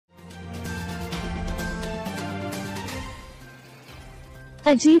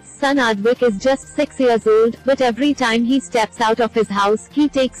Ajith's son Aadvik is just 6 years old, but every time he steps out of his house, he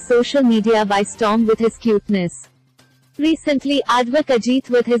takes social media by storm with his cuteness. Recently, Aadvik Ajith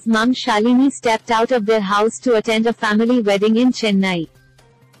with his mum Shalini stepped out of their house to attend a family wedding in Chennai.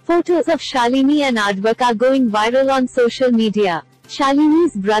 Photos of Shalini and Aadvik are going viral on social media.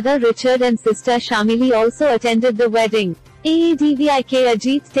 Shalini's brother Richard and sister Shamili also attended the wedding. Aadvik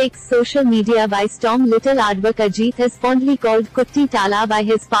Ajith takes social media by storm. Little Aadvik Ajith is fondly called Kutti Tala by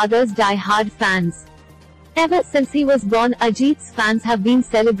his father's die-hard fans. Ever since he was born, Ajith's fans have been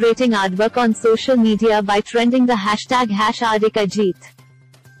celebrating Aadvik on social media by trending the hashtag #Ajith.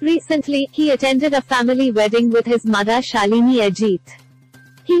 Recently, he attended a family wedding with his mother Shalini Ajith.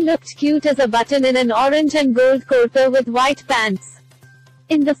 He looked cute as a button in an orange and gold kurta with white pants.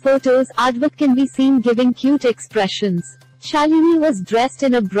 In the photos, Aadvik can be seen giving cute expressions. Shalini was dressed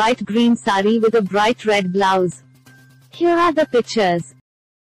in a bright green sari with a bright red blouse. Here are the pictures.